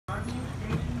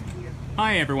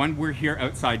Hi everyone, we're here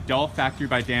outside Doll Factory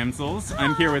by Damzels.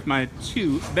 I'm here with my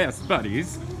two best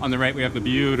buddies. On the right we have the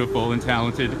beautiful and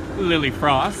talented Lily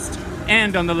Frost.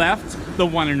 And on the left, the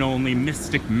one and only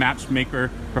mystic matchmaker,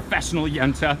 professional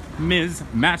yenta, Mizz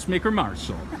Matchmaker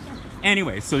Marshall.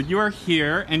 Anyway, so you're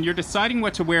here and you're deciding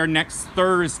what to wear next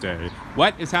Thursday.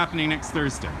 What is happening next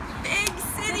Thursday? Big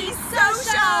City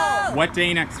Social! What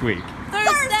day next week?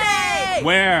 Thursday!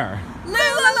 Where?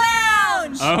 Lula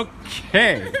Lounge!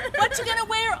 Okay. What you gonna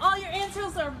wear? All your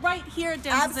answers are right here at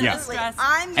Damzels. Absolutely. Yes.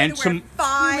 I'm going to wear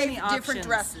 5 different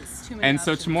dresses. Too many And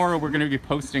so options. tomorrow we're going to be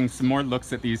posting some more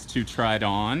looks at these two tried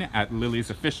on at Lily's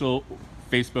official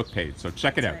Facebook page. So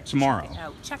check it out tomorrow.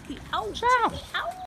 Check it out. Ciao. Check it out.